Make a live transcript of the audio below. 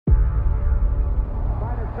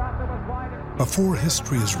Before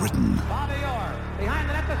history is written,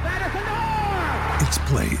 it's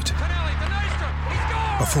played.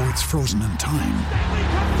 Before it's frozen in time,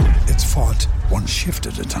 it's fought one shift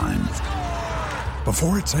at a time.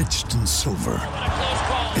 Before it's etched in silver,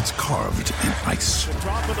 it's carved in ice.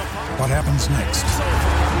 What happens next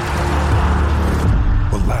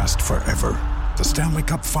will last forever. The Stanley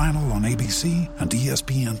Cup Final on ABC and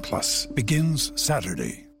ESPN Plus begins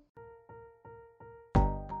Saturday.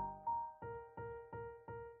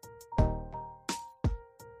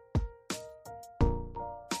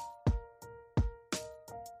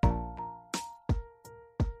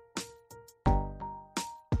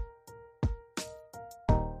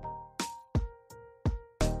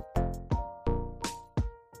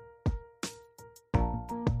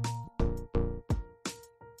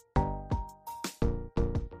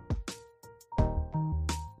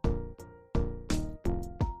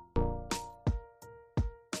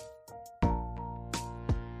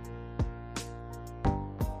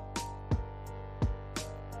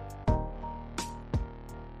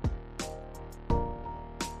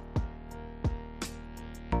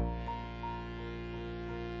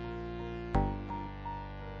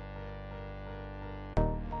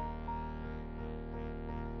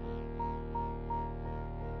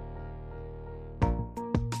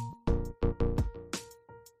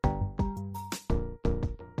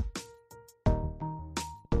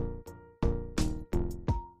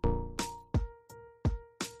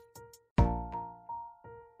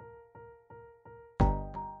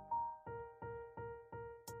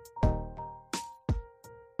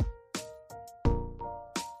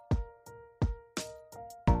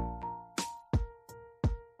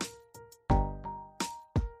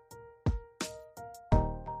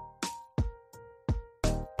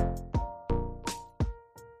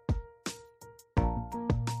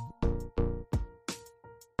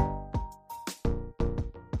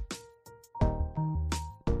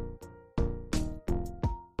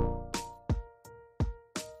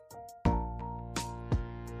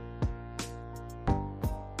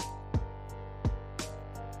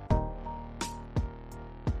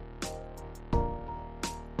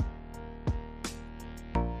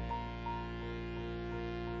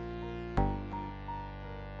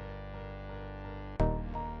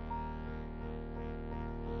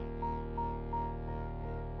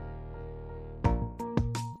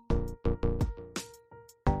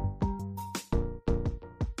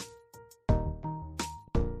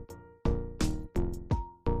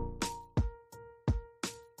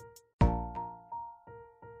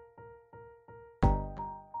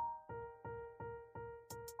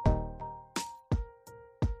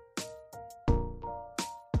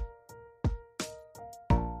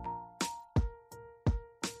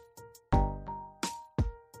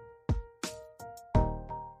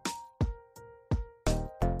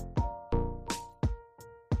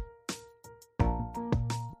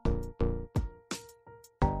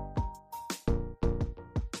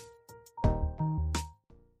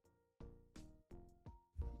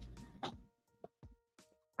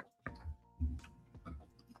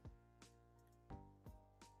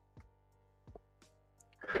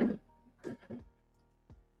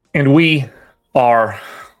 And we are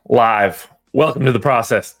live. Welcome to the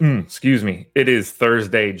process. Excuse me. It is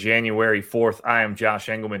Thursday, January 4th. I am Josh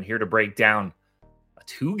Engelman here to break down a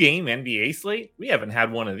two-game NBA slate. We haven't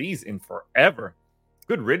had one of these in forever.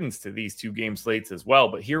 Good riddance to these two-game slates as well.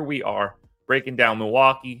 But here we are breaking down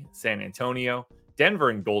Milwaukee, San Antonio, Denver,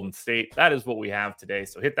 and Golden State. That is what we have today.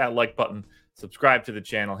 So hit that like button, subscribe to the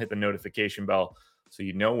channel, hit the notification bell so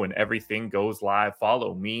you know when everything goes live.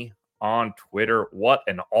 Follow me on Twitter. What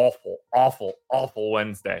an awful, awful, awful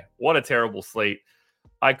Wednesday. What a terrible slate.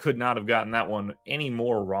 I could not have gotten that one any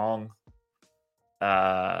more wrong.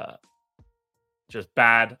 Just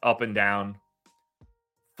bad, up and down.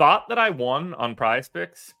 Thought that I won on Prize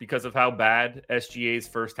Picks because of how bad SGA's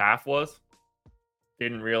first half was.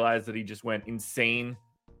 Didn't realize that he just went insane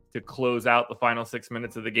to close out the final 6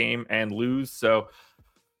 minutes of the game and lose. So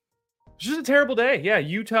it's just a terrible day. Yeah,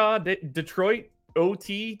 Utah, Detroit,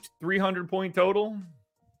 OT, 300-point total.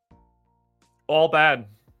 All bad.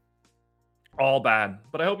 All bad.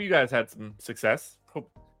 But I hope you guys had some success.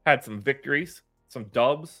 Hope had some victories, some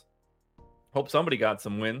dubs. Hope somebody got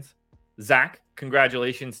some wins. Zach,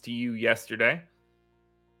 congratulations to you yesterday.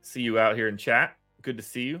 See you out here in chat. Good to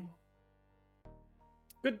see you.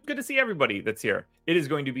 Good to see everybody that's here. It is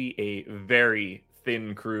going to be a very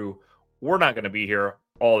thin crew. We're not going to be here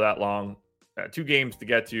all that long. 2 games to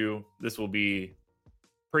get to. This will be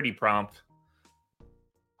pretty prompt.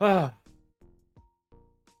 It's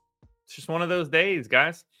just one of those days,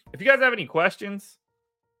 guys. If you guys have any questions,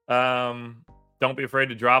 Don't be afraid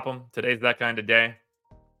to drop them. Today's that kind of day.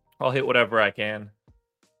 I'll hit whatever I can.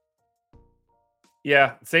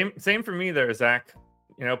 Yeah, same for me there, Zach.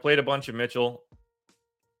 Played a bunch of Mitchell.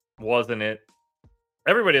 Wasn't it?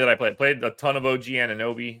 Everybody that I played a ton of OG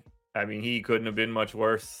Anunoby. I mean, he couldn't have been much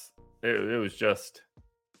worse. It was just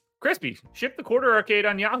crispy. Ship the quarter arcade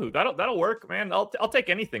on Yahoo. That'll work, man. I'll take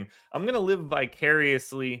anything. I'm gonna live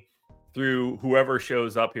vicariously through whoever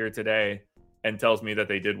shows up here today and tells me that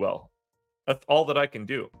they did well. That's all that I can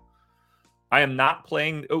do. I am not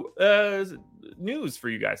playing news for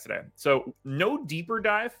you guys today. So no deeper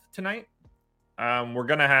dive tonight. We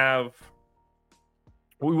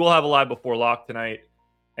will have a live before lock tonight.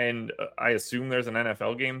 And I assume there's an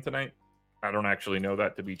NFL game tonight. I don't actually know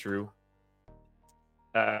that to be true.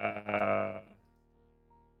 There's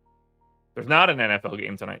not an NFL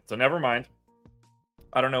game tonight, so never mind.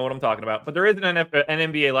 I don't know what I'm talking about. But there is an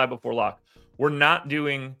NBA live before lock. We're not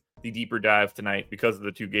doing the deeper dive tonight because of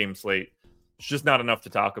the 2-game slate. It's just not enough to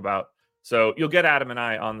talk about. So you'll get Adam and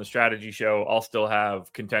I on the strategy show. I'll still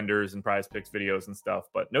have contenders and prize picks videos and stuff,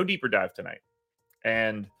 but no deeper dive tonight.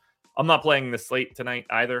 And I'm not playing the slate tonight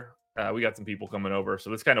either. We got some people coming over,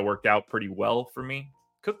 so this kind of worked out pretty well for me.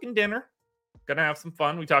 Cooking dinner. Gonna have some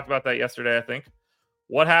fun. We talked about that yesterday, I think.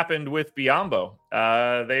 What happened with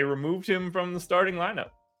Biyombo? They removed him from the starting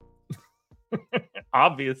lineup.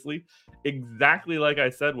 Obviously, exactly like I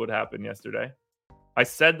said would happen yesterday. I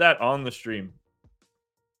said that on the stream.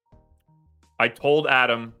 I told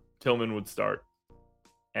Adam Tillman would start,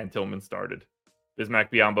 and Tillman started.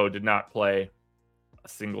 Bismack Biyombo did not play a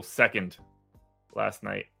single second last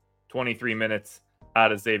night. 23 minutes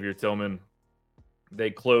out of Xavier Tillman. They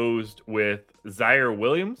closed with Zaire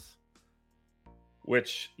Williams,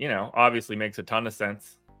 which, obviously makes a ton of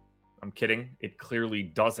sense. I'm kidding. It clearly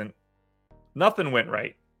doesn't. Nothing went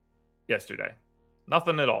right yesterday.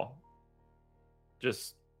 Nothing at all.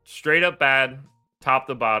 Just straight up bad, top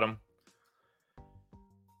to bottom.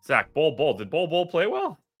 Zach, Bull. Did Bull play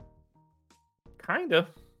well? Kind of.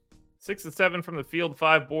 6 of 7 from the field,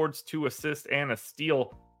 5 boards, 2 assists, and a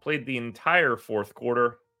steal. Played the entire fourth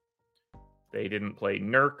quarter. They didn't play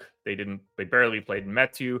Nurk. They barely played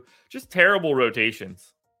Metu. Just terrible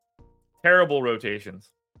rotations. Terrible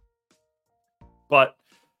rotations. But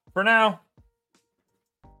for now,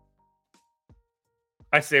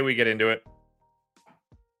 I say we get into it.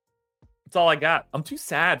 That's all I got. I'm too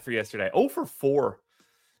sad for yesterday. 0 for 4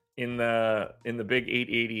 in the big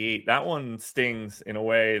 888. That one stings in a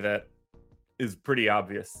way that is pretty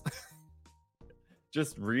obvious.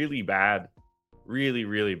 Just really bad. Really,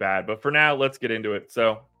 really bad. But for now, let's get into it.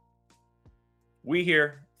 So we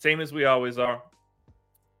here, same as we always are.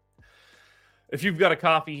 If you've got a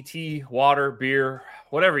coffee, tea, water, beer,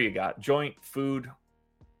 whatever you got, joint, food,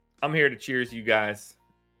 I'm here to cheers you guys.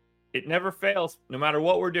 It never fails. No matter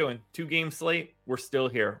what we're doing. 2-game slate, we're still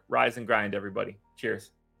here. Rise and grind, everybody.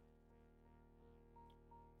 Cheers.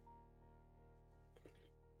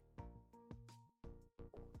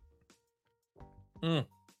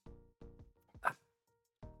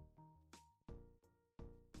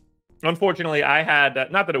 Unfortunately, I had,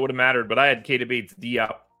 not that it would have mattered, but I had K Debates D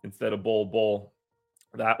out instead of Bull.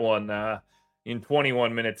 That one in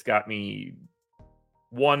 21 minutes got me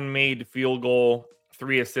 1 made field goal,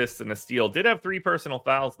 3 assists, and a steal. Did have 3 personal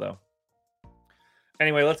fouls, though.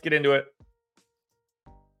 Anyway, let's get into it.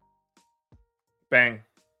 Bang.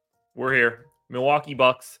 We're here. Milwaukee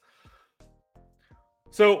Bucks.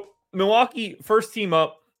 So, Milwaukee, first team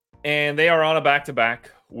up, and they are on a back-to-back,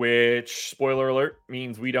 which, spoiler alert,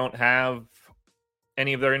 means we don't have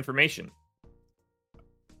any of their information.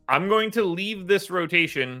 I'm going to leave this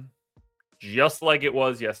rotation just like it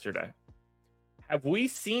was yesterday. Have we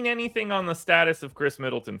seen anything on the status of Chris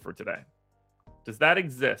Middleton for today? Does that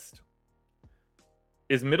exist?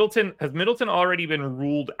 Has Middleton already been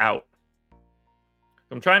ruled out?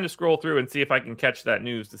 I'm trying to scroll through and see if I can catch that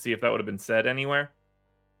news to see if that would have been said anywhere.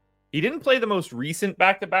 He didn't play the most recent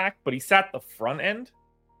back-to-back, but he sat the front end.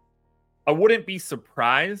 I wouldn't be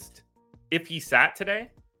surprised if he sat today.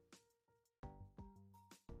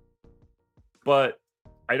 But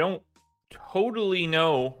I don't totally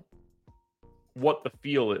know what the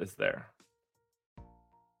feel is there.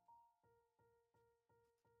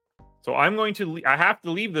 So I'm going to... I have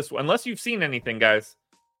to leave this one. Unless you've seen anything, guys.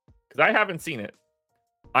 Because I haven't seen it.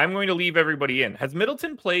 I'm going to leave everybody in. Has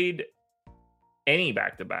Middleton played any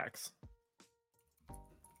back-to-backs?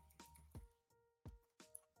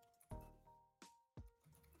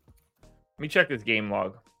 Let me check this game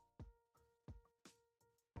log.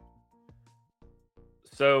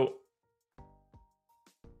 So,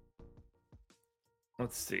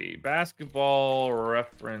 Let's see. Basketball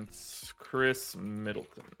reference, Chris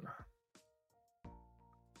Middleton.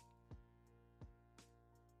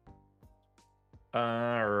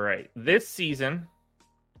 All right. This season.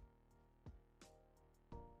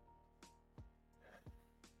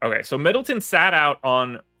 Okay, so Middleton sat out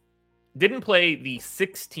didn't play the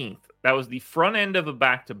 16th. That was the front end of a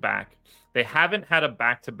back-to-back. They haven't had a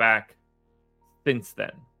back-to-back since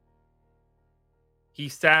then. He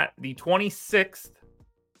sat the 26th,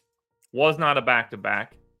 was not a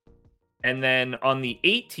back-to-back. And then on the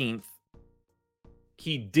 18th,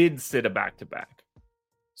 he did sit a back-to-back.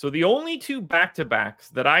 So the only two back-to-backs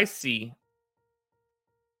that I see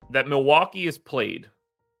that Milwaukee has played,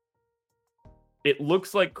 it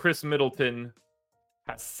looks like Chris Middleton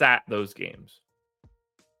has sat those games.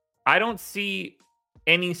 I don't see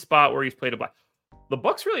any spot where he's played a back. The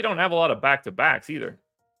Bucks really don't have a lot of back-to-backs either.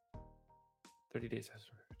 30 days.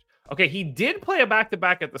 Okay, he did play a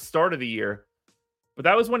back-to-back at the start of the year, but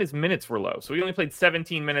that was when his minutes were low. So he only played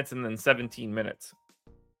 17 minutes and then 17 minutes.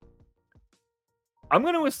 I'm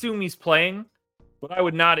going to assume he's playing, but I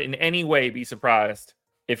would not in any way be surprised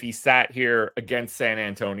if he sat here against San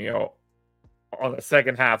Antonio on the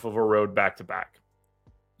second half of a road back-to-back.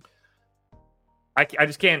 I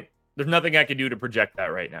just can't. There's nothing I can do to project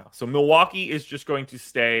that right now. So Milwaukee is just going to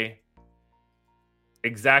stay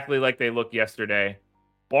exactly like they looked yesterday.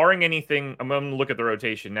 Barring anything, I'm going to look at the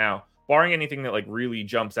rotation now. Barring anything that like really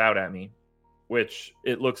jumps out at me, which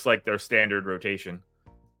it looks like their standard rotation.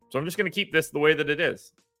 So I'm just going to keep this the way that it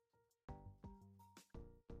is.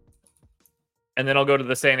 And then I'll go to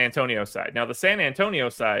the San Antonio side. Now, the San Antonio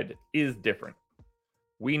side is different.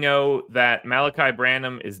 We know that Malachi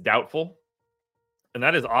Branham is doubtful. And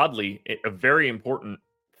that is oddly a very important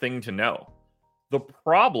thing to know. The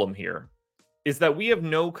problem here is that we have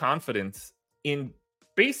no confidence in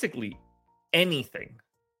basically anything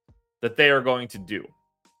that they are going to do.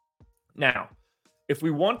 Now, if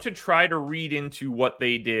we want to try to read into what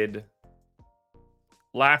they did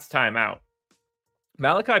last time out,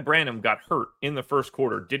 Malachi Branham got hurt in the first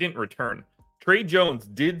quarter, didn't return. Trey Jones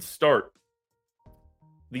did start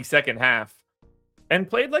the second half and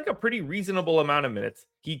played like a pretty reasonable amount of minutes.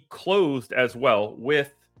 He closed as well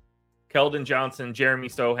with Keldon Johnson, Jeremy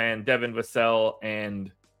Sohan, Devin Vassell, and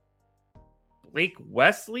Blake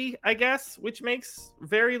Wesley, I guess, which makes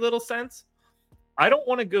very little sense. I don't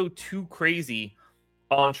want to go too crazy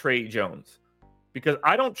on Trey Jones because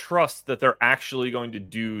I don't trust that they're actually going to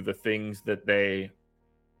do the things that they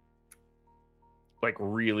like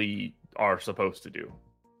really are supposed to do.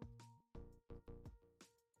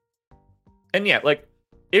 And yeah, like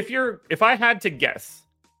if I had to guess,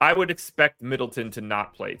 I would expect Middleton to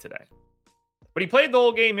not play today. But he played the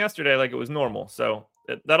whole game yesterday like it was normal, so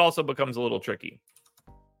that also becomes a little tricky.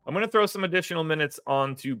 I'm going to throw some additional minutes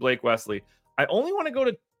onto Blake Wesley. I only want to go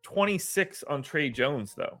to 26 on Trey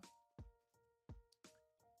Jones, though.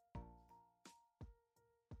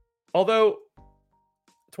 Although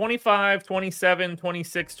 25, 27,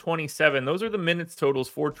 26, 27, those are the minutes totals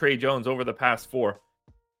for Trey Jones over the past four.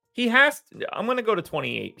 I'm going to go to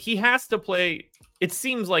 28. He has to play. It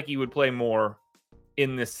seems like he would play more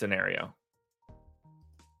in this scenario.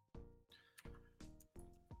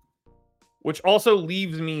 Which also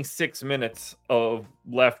leaves me 6 minutes of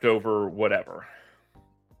leftover whatever.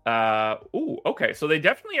 Okay. So they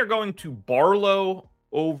definitely are going to Barlow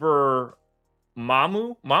over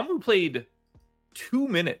Mamu. Mamu played 2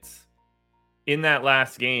 minutes in that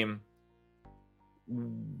last game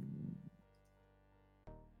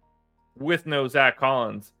with no Zach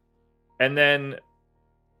Collins. And then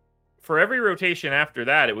for every rotation after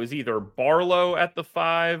that, it was either Barlow at the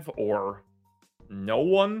 5 or no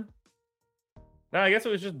one. No, I guess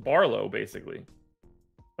it was just Barlow, basically.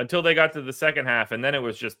 Until they got to the second half, and then it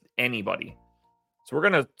was just anybody. So we're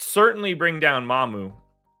going to certainly bring down Mamu.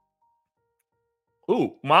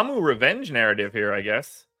 Ooh, Mamu revenge narrative here, I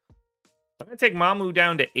guess. I'm going to take Mamu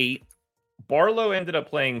down to 8. Barlow ended up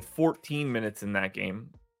playing 14 minutes in that game.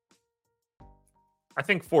 I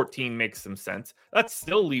think 14 makes some sense. That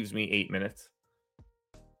still leaves me 8 minutes.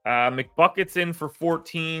 McBucket's in for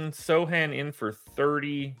 14. Sohan in for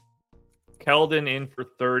 30. Keldon in for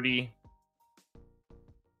 30.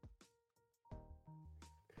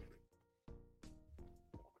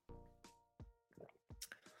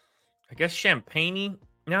 I guess Champagne.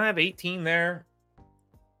 Now I have 18 there.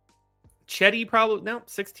 Chetty probably. No,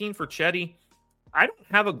 16 for Chetty. I don't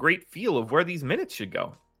have a great feel of where these minutes should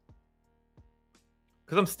go.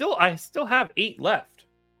 Because I still have 8 left.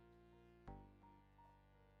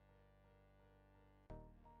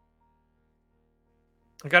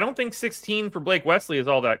 Like, I don't think 16 for Blake Wesley is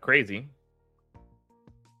all that crazy.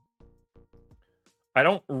 I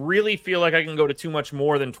don't really feel like I can go to too much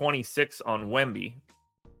more than 26 on Wemby.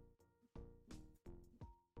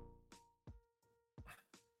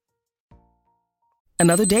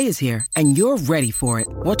 Another day is here, and you're ready for it.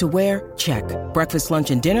 What to wear? Check. Breakfast, lunch,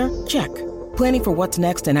 and dinner? Check. Planning for what's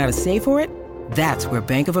next and how to save for it? That's where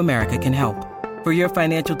Bank of America can help. For your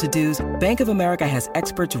financial to-dos, Bank of America has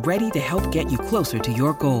experts ready to help get you closer to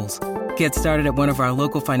your goals. Get started at one of our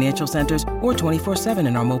local financial centers or 24/7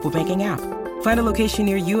 in our mobile banking app. Find a location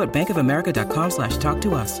near you at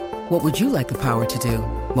bankofamerica.com/talktous. What would you like the power to do?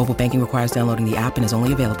 Mobile banking requires downloading the app and is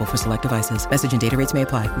only available for select devices. Message and data rates may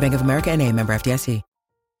apply. Bank of America NA, member FDIC.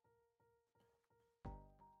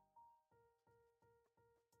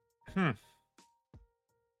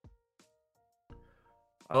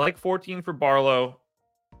 I like 14 for Barlow.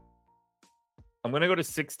 I'm going to go to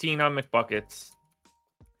 16 on McBuckets.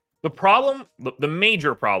 The problem, the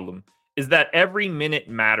major problem, is that every minute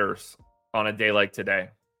matters on a day like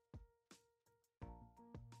today.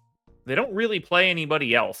 They don't really play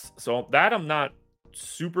anybody else, so that I'm not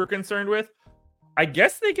super concerned with. I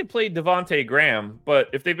guess they could play Devontae Graham, but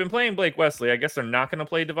if they've been playing Blake Wesley, I guess they're not going to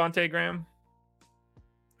play Devontae Graham.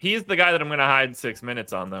 He's the guy that I'm going to hide 6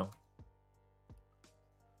 minutes on, though.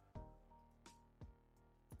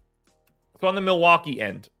 So on the Milwaukee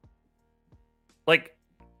end, like,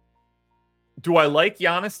 do I like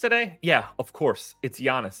Giannis today? Yeah, of course. It's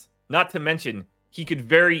Giannis. Not to mention, he could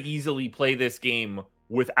very easily play this game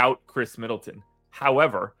without Chris Middleton.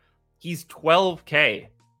 However, he's 12K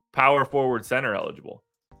power forward center eligible.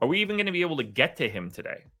 Are we even going to be able to get to him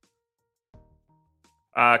today?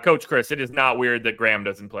 Coach Chris, it is not weird that Graham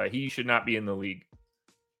doesn't play. He should not be in the league.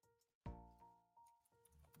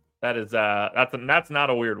 That's not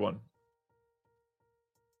a weird one.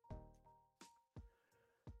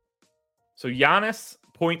 So Giannis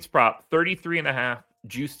points prop 33.5,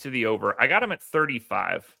 juice to the over. I got him at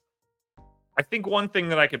 35. I think one thing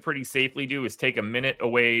that I could pretty safely do is take a minute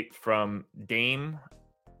away from Dame.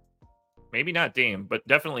 Maybe not Dame, but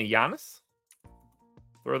definitely Giannis.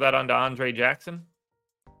 Throw that onto Andre Jackson.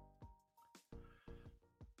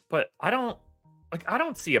 But I don't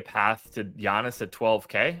see a path to Giannis at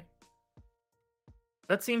 12K.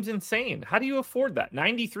 That seems insane. How do you afford that?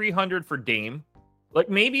 9,300 for Dame. Like,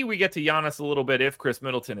 maybe we get to Giannis a little bit if Chris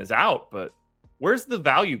Middleton is out, but where's the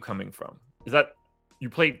value coming from? Is that you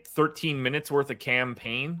play 13 minutes worth of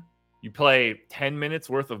campaign? You play 10 minutes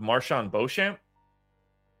worth of Marshawn Beauchamp?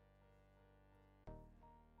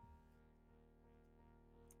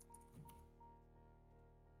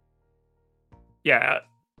 Yeah,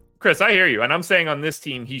 Chris, I hear you. And I'm saying on this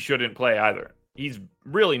team, he shouldn't play either. He's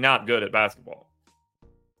really not good at basketball.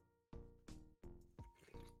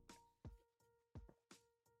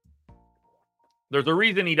 There's a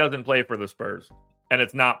reason he doesn't play for the Spurs, and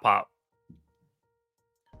it's not Pop.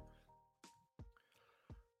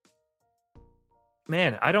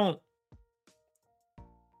 Man, I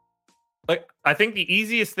think the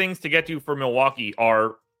easiest things to get to for Milwaukee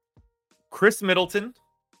are Chris Middleton,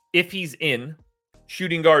 if he's in,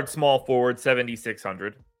 shooting guard, small forward,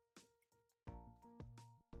 7,600.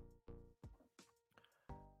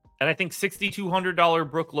 And I think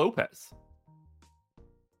 $6,200 Brook Lopez.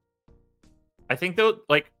 I think though,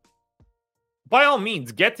 like, by all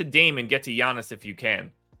means, get to Dame and get to Giannis if you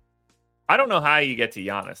can. I don't know how you get to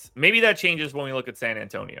Giannis. Maybe that changes when we look at San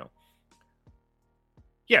Antonio.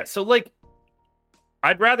 Yeah, so like,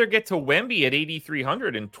 I'd rather get to Wemby at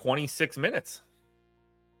 8,300 in 26 minutes.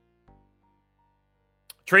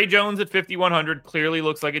 Trey Jones at 5,100 clearly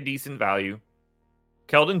looks like a decent value.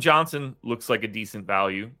 Keldon Johnson looks like a decent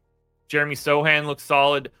value. Jeremy Sohan looks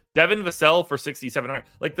solid. Devin Vassell for 6,700.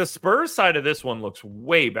 Like, the Spurs side of this one looks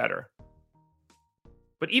way better.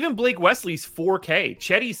 But even Blake Wesley's 4K.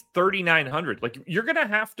 Chetty's 3,900. Like, you're going to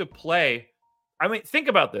have to play. I mean, think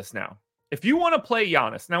about this now. If you want to play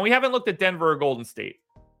Giannis, now we haven't looked at Denver or Golden State.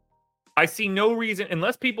 I see no reason,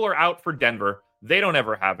 unless people are out for Denver, they don't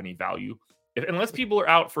ever have any value. Unless people are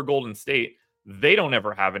out for Golden State, they don't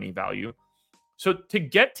ever have any value. So to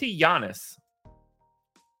get to Giannis,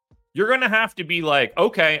 you're going to have to be like,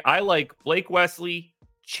 okay, I like Blake Wesley,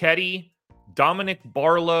 Chetty, Dominic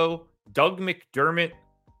Barlow, Doug McDermott.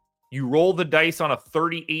 You roll the dice on a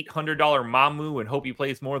 $3,800 Mamu and hope he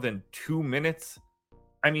plays more than 2 minutes.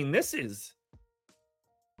 I mean,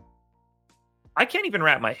 I can't even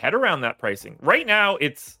wrap my head around that pricing. Right now,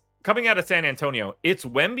 it's coming out of San Antonio. It's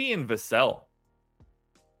Wemby and Vassell.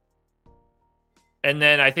 And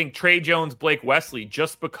then I think Trey Jones, Blake Wesley,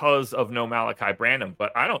 just because of no Malachi Branham.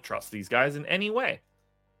 But I don't trust these guys in any way.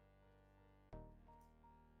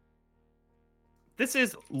 This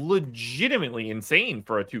is legitimately insane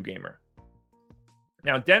for a two-gamer.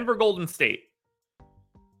 Now, Denver, Golden State.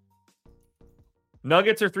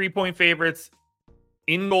 Nuggets are 3-point favorites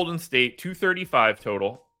in Golden State, 235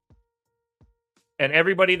 total. And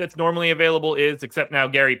everybody that's normally available is, except now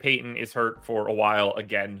Gary Payton is hurt for a while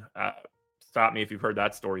again. Stop me if you've heard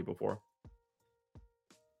that story before.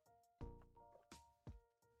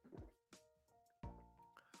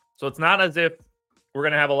 So it's not as if we're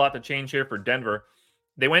going to have a lot to change here for Denver.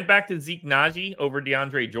 They went back to Zeke Naji over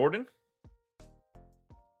DeAndre Jordan.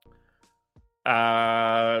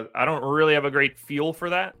 I don't really have a great feel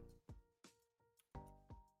for that.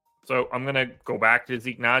 So I'm going to go back to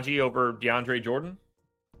Zeke Naji over DeAndre Jordan.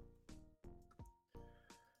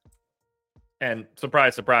 And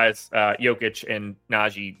surprise, surprise, Jokic and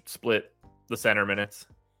Naji split the center minutes.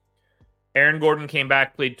 Aaron Gordon came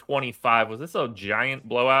back, played 25. Was this a giant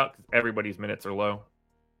blowout? Because everybody's minutes are low.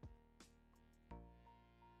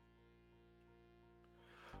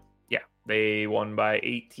 Yeah, they won by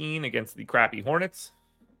 18 against the crappy Hornets.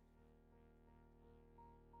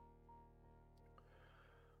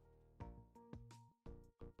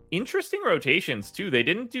 Interesting rotations too. They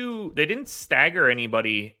didn't stagger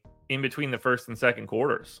anybody in between the first and second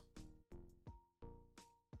quarters.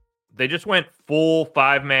 They just went full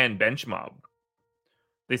 5-man bench mob.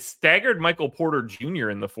 They staggered Michael Porter Jr.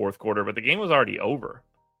 in the fourth quarter, but the game was already over.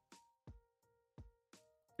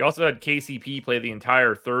 You also had KCP play the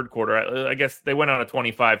entire third quarter. I guess they went on a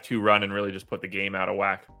 25-2 run and really just put the game out of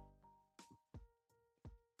whack.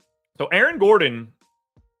 So Aaron Gordon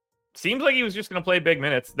seems like he was just going to play big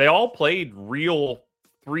minutes. They all played real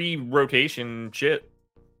 3-rotation shit.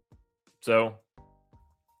 So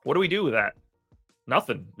what do we do with that?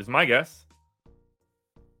 Nothing is my guess.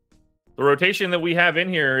 The rotation that we have in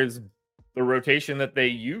here is the rotation that they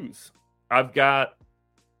use. I've got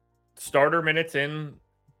starter minutes in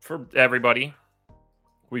for everybody.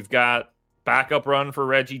 We've got backup run for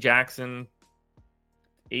Reggie Jackson,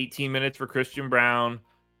 18 minutes for Christian Brown,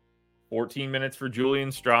 14 minutes for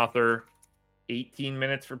Julian Strother, 18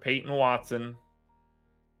 minutes for Peyton Watson.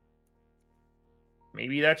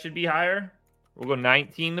 Maybe that should be higher. We'll go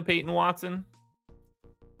 19 to Peyton Watson,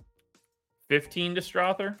 15 to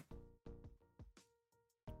Strother,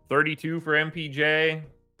 32 for MPJ,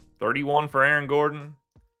 31 for Aaron Gordon.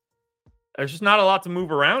 There's just not a lot to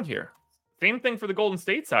move around here. Same thing for the Golden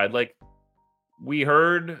State side. Like, we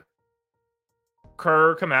heard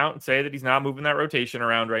Kerr come out and say that he's not moving that rotation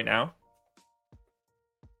around right now.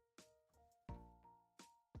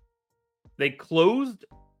 They closed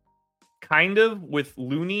kind of with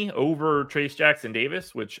Looney over Trace Jackson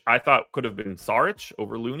Davis, which I thought could have been Saric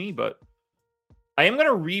over Looney, but I am going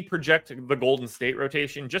to re-project the Golden State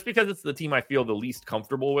rotation just because it's the team I feel the least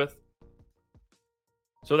comfortable with.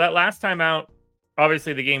 So that last time out,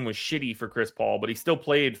 obviously the game was shitty for Chris Paul, but he still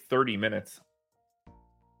played 30 minutes.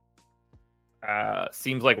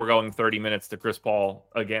 Seems like we're going 30 minutes to Chris Paul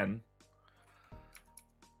again.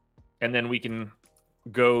 And then we can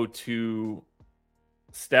go to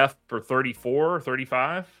Steph for 34 or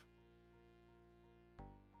 35.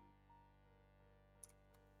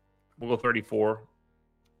 We'll go 34.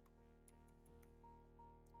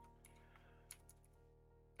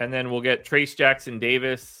 And then we'll get Trace Jackson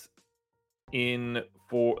Davis in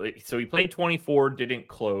for... So he played 24, didn't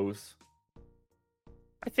close.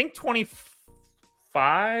 I think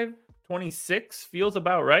 25, 26 feels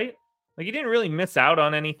about right. Like, he didn't really miss out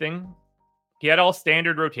on anything. He had all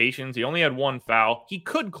standard rotations. He only had one foul. He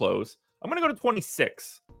could close. I'm going to go to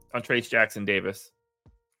 26 on Trace Jackson Davis.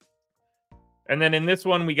 And then in this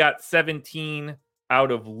one, we got 17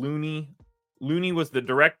 out of Looney. Looney was the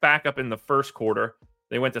direct backup in the first quarter.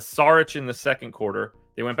 They went to Saric in the second quarter.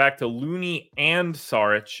 They went back to Looney and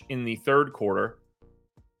Saric in the third quarter.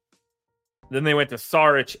 Then they went to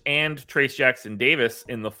Saric and Trace Jackson Davis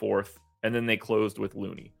in the fourth. And then they closed with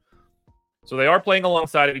Looney. So they are playing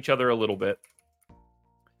alongside of each other a little bit.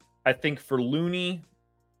 I think for Looney,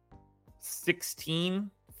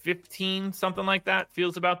 16, 15, something like that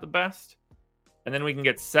feels about the best. And then we can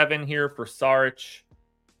get 7 here for Saric,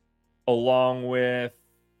 along with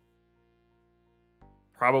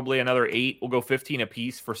probably another 8. We'll go 15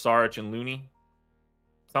 apiece for Saric and Looney.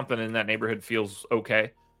 Something in that neighborhood feels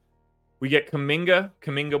okay. We get Kuminga.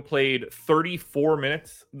 Kuminga played 34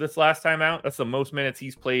 minutes this last time out. That's the most minutes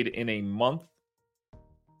he's played in a month.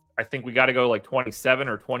 I think we got to go like 27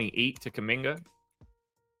 or 28 to Kuminga.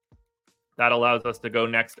 That allows us to go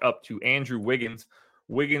next up to Andrew Wiggins.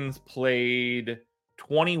 Wiggins played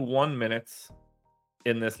 21 minutes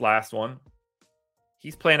in this last one.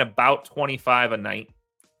 He's playing about 25 a night.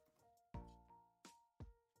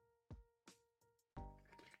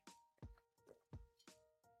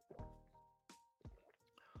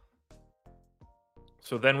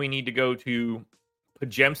 So then we need to go to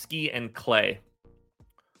Pajemski and Clay.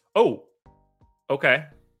 Oh, okay.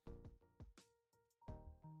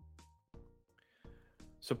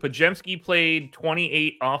 So Pajemski played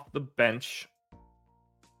 28 off the bench.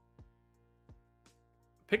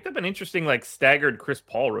 Picked up an interesting, like, staggered Chris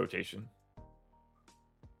Paul rotation,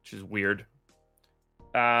 which is weird.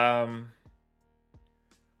 I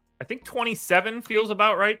think 27 feels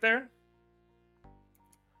about right there.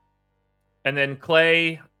 And then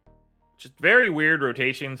Clay, just very weird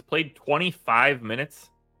rotations, played 25 minutes.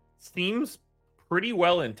 Seems pretty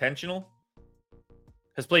well intentional.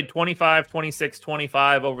 Has played 25, 26,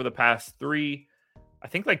 25 over the past 3. I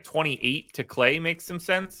think like 28 to Clay makes some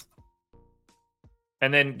sense.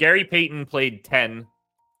 And then Gary Payton played 10.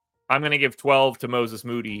 I'm going to give 12 to Moses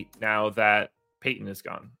Moody now that Payton is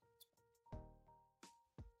gone.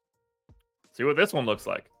 See what this one looks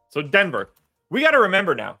like. So Denver, we got to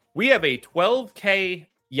remember now, we have a 12K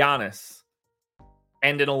Giannis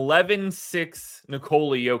and an 11-6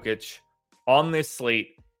 Nikola Jokic on this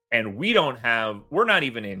slate. And we're not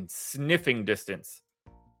even in sniffing distance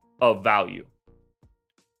of value.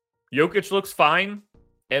 Jokic looks fine.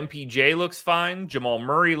 MPJ looks fine. Jamal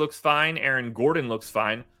Murray looks fine. Aaron Gordon looks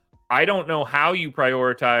fine. I don't know how you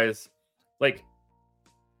prioritize, like,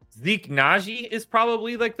 Zeke Naji is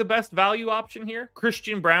probably like the best value option here.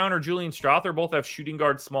 Christian Brown or Julian Strother both have shooting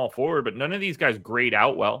guard, small forward, but none of these guys grade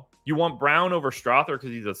out well. You want Brown over Strother because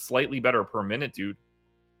he's a slightly better per minute dude.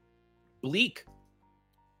 Bleak.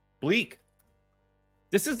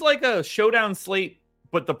 This is like a showdown slate,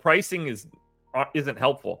 but the pricing isn't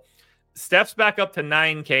helpful. Steph's back up to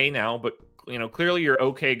 9K now, but clearly you're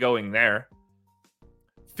okay going there.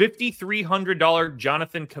 $5,300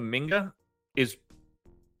 Jonathan Kuminga is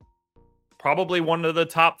probably one of the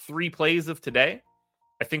top 3 plays of today.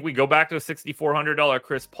 I think we go back to a $6,400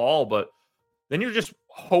 Chris Paul, but then you're just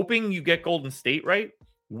hoping you get Golden State right.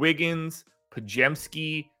 Wiggins,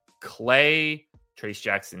 Pajemski, Clay, Trace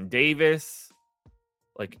Jackson Davis.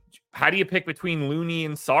 Like, how do you pick between Looney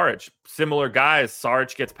and Saric? Similar guys.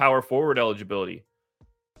 Saric gets power forward eligibility.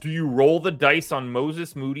 Do you roll the dice on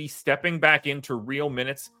Moses Moody stepping back into real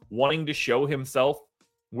minutes, wanting to show himself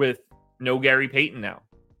with no Gary Payton now?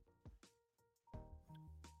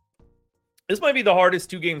 This might be the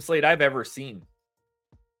hardest 2-game slate I've ever seen.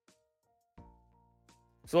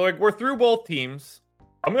 So, like, we're through both teams.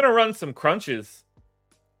 I'm going to run some crunches.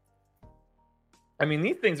 I mean,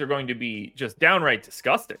 these things are going to be just downright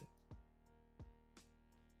disgusting.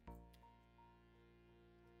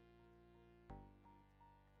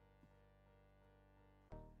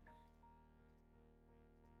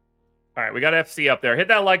 All right, we got FC up there. Hit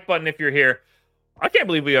that like button if you're here. I can't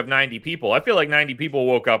believe we have 90 people. I feel like 90 people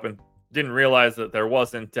woke up and didn't realize that there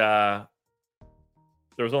was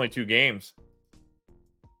only 2 games.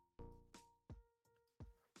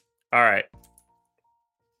 All right.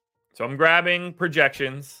 So I'm grabbing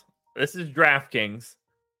projections. This is DraftKings.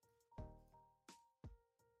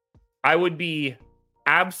 I would be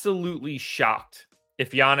absolutely shocked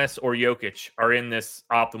if Giannis or Jokic are in this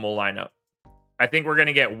optimal lineup. I think we're going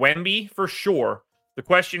to get Wemby for sure. The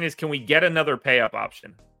question is, can we get another pay-up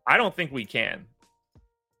option? I don't think we can.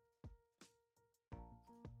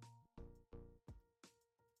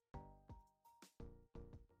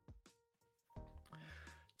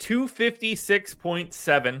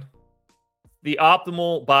 $256.7. The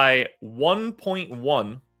optimal by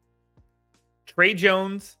 1.1. Trey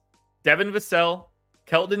Jones, Devin Vassell,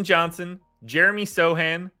 Keldon Johnson, Jeremy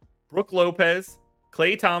Sohan, Brook Lopez,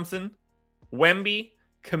 Klay Thompson, Wemby,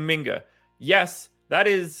 Kuminga. Yes, that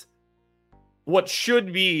is what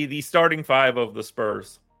should be the starting 5 of the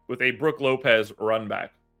Spurs with a Brook Lopez run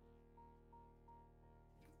back.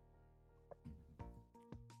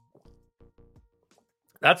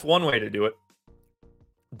 That's one way to do it.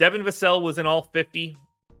 Devin Vassell was in all 50.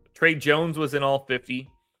 Trey Jones was in all 50.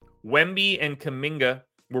 Wemby and Kuminga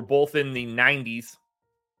were both in the 90s.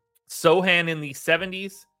 Sohan in the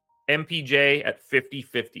 70s. MPJ at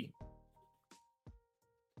 50-50.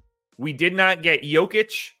 We did not get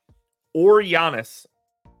Jokic or Giannis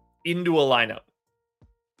into a lineup.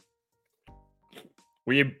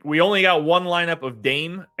 We only got one lineup of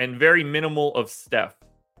Dame and very minimal of Steph.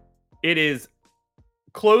 It is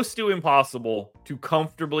close to impossible to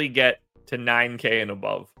comfortably get to 9K and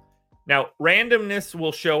above. Now, randomness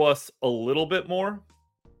will show us a little bit more.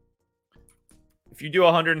 If you do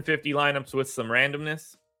 150 lineups with some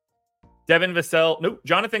randomness, Devin Vassell,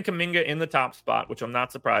 Jonathan Kuminga in the top spot, which I'm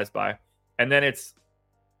not surprised by. And then it's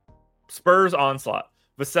Spurs onslaught.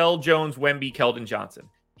 Vassell, Jones, Wemby, Keldon Johnson.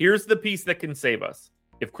 Here's the piece that can save us.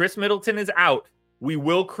 If Chris Middleton is out, we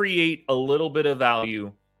will create a little bit of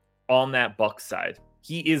value on that Buck side.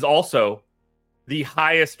 He is also the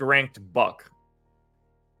highest ranked Buck.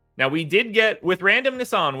 Now, we did get, with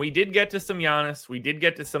randomness on, we did get to some Giannis. We did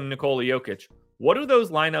get to some Nikola Jokic. What do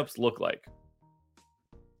those lineups look like?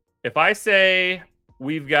 If I say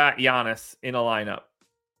we've got Giannis in a lineup,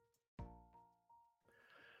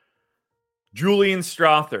 Julian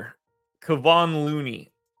Strother, Kevon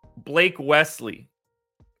Looney, Blake Wesley.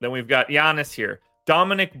 Then we've got Giannis here.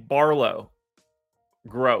 Dominic Barlow.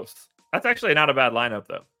 Gross. That's actually not a bad lineup,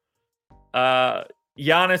 though.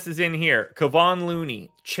 Giannis is in here. Kevon Looney,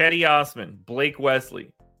 Chetty Osman, Blake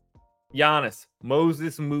Wesley. Giannis,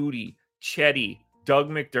 Moses Moody, Chetty, Doug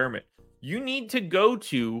McDermott. You need to go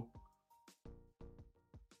to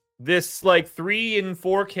this like 3 and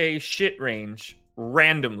 4K shit range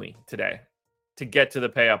randomly today to get to the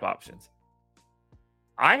pay up options.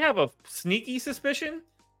 I have a sneaky suspicion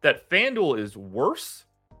that FanDuel is worse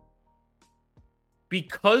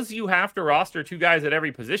because you have to roster 2 guys at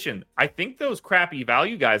every position. I think those crappy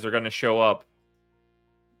value guys are going to show up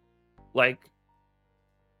like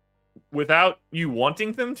without you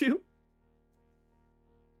wanting them to.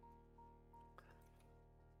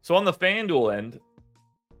 So on the FanDuel end,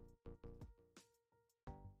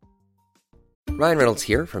 Ryan Reynolds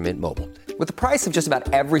here from Mint Mobile. With the price of just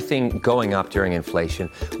about everything going up during inflation,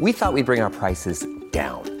 we thought we'd bring our prices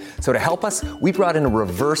down. So to help us, we brought in a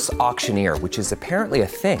reverse auctioneer, which is apparently a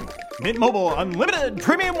thing. Mint Mobile Unlimited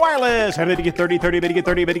Premium Wireless. How to get 30, 30, bit to get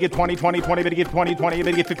 30, bit to get 20, 20, 20, bit to get 20, 20,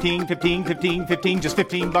 bit to get 15, 15, 15, 15, just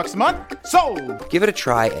 $15 a month? Sold! Give it a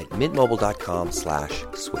try at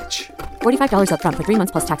mintmobile.com/switch. $45 up front for 3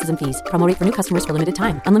 months plus taxes and fees. Promo rate for new customers for limited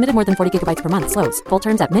time. Unlimited more than 40 gigabytes per month. Slows full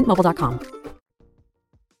terms at mintmobile.com.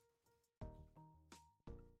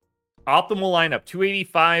 Optimal lineup,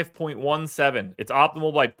 285.17. It's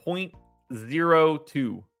optimal by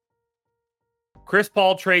 0.02. Chris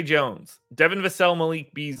Paul, Trey Jones, Devin Vassell,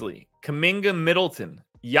 Malik Beasley, Kuminga, Middleton,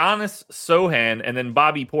 Giannis, Sohan, and then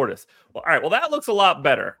Bobby Portis. Well, all right, well, that looks a lot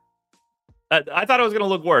better. I thought it was going to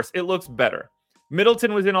look worse. It looks better.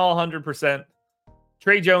 Middleton was in all 100%.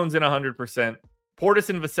 Trey Jones in 100%. Portis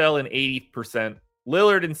and Vassell in 80%.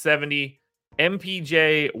 Lillard in 70%.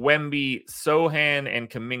 MPJ, Wemby, Sohan, and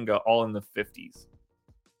Kuminga all in the 50s.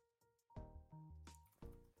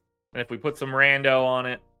 And if we put some rando on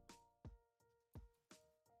it,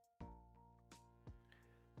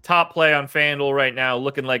 top play on FanDuel right now,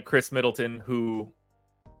 looking like Chris Middleton, who,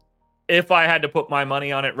 if I had to put my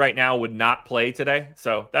money on it right now, would not play today.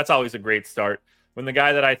 So that's always a great start. When the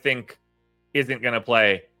guy that I think isn't going to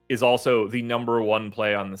play is also the number 1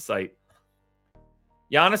 play on the site.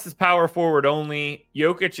 Giannis is power forward only.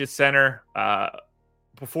 Jokic is center.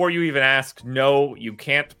 Before you even ask, no, you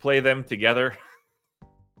can't play them together.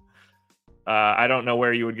 I don't know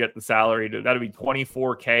where you would get the salary. That would be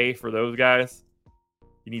 $24K for those guys.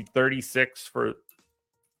 You need 36 for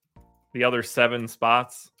the other 7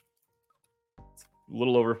 spots. It's a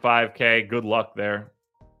little over 5K. Good luck there.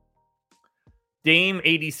 Dame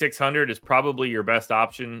 8,600 is probably your best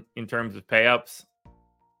option in terms of pay-ups.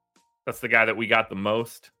 That's the guy that we got the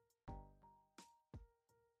most.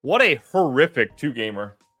 What a horrific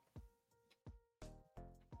 2-gamer.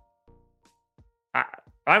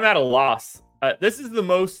 I'm at a loss. This is the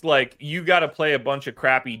most, like, you got to play a bunch of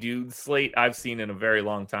crappy dudes slate I've seen in a very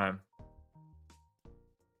long time.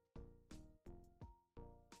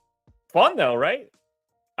 Fun, though, right?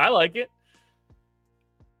 I like it.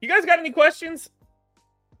 You guys got any questions?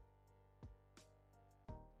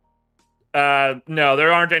 No,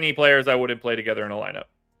 there aren't any players I wouldn't play together in a lineup.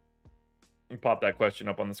 Let me pop that question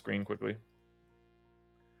up on the screen quickly.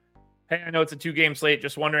 Hey, I know it's a 2-game slate.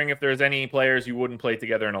 Just wondering if there's any players you wouldn't play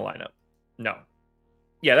together in a lineup. No.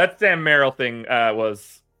 Yeah, that Sam Merrill thing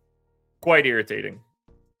was quite irritating.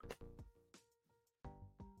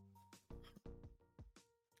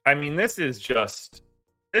 I mean, this is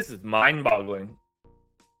mind-boggling.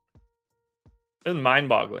 This is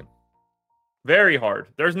mind-boggling. Very hard.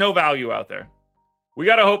 There's no value out there. We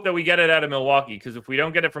got to hope that we get it out of Milwaukee, because if we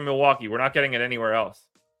don't get it from Milwaukee, we're not getting it anywhere else.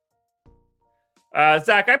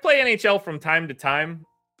 Zach, I play NHL from time to time,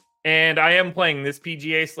 and I am playing this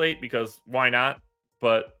PGA slate because why not?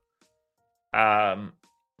 But I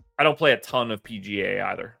don't play a ton of PGA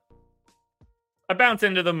either. I bounce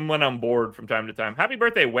into them when I'm bored from time to time. Happy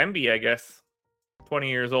birthday, Wemby, I guess. 20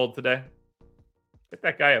 years old today. Get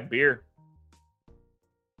that guy a beer.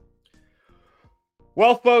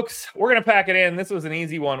 Well, folks, we're going to pack it in. This was an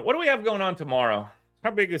easy one. What do we have going on tomorrow?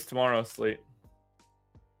 How big is tomorrow's slate?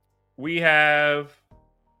 We have,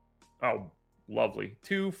 oh, lovely.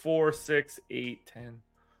 2, 4, 6, 8, 10.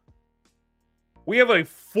 We have a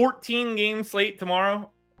 14-game slate tomorrow.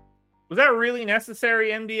 Was that really necessary,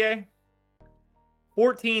 NBA?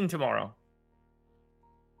 14 tomorrow.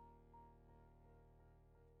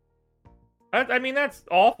 I mean, that's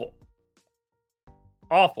awful.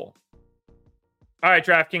 Awful. All right,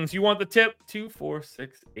 DraftKings, you want the tip? 2, 4,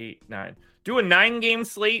 6, 8, 9. Do a 9-game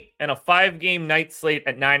slate and a 5-game night slate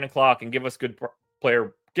at 9 o'clock and give us good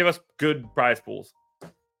give us good prize pools.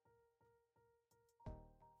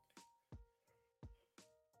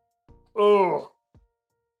 Oh,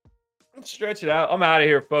 let's stretch it out. I'm out of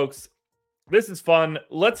here, folks. This is fun.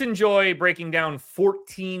 Let's enjoy breaking down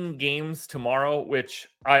 14 games tomorrow, which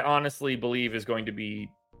I honestly believe is going to be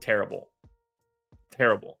terrible.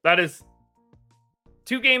 Terrible. That is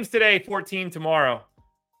 2 games today, 14 tomorrow.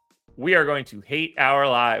 We are going to hate our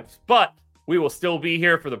lives, but we will still be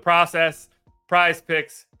here for the process, prize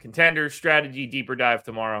picks, contenders, strategy, deeper dive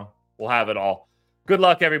tomorrow. We'll have it all. Good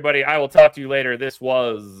luck, everybody. I will talk to you later. This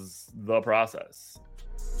was The Process.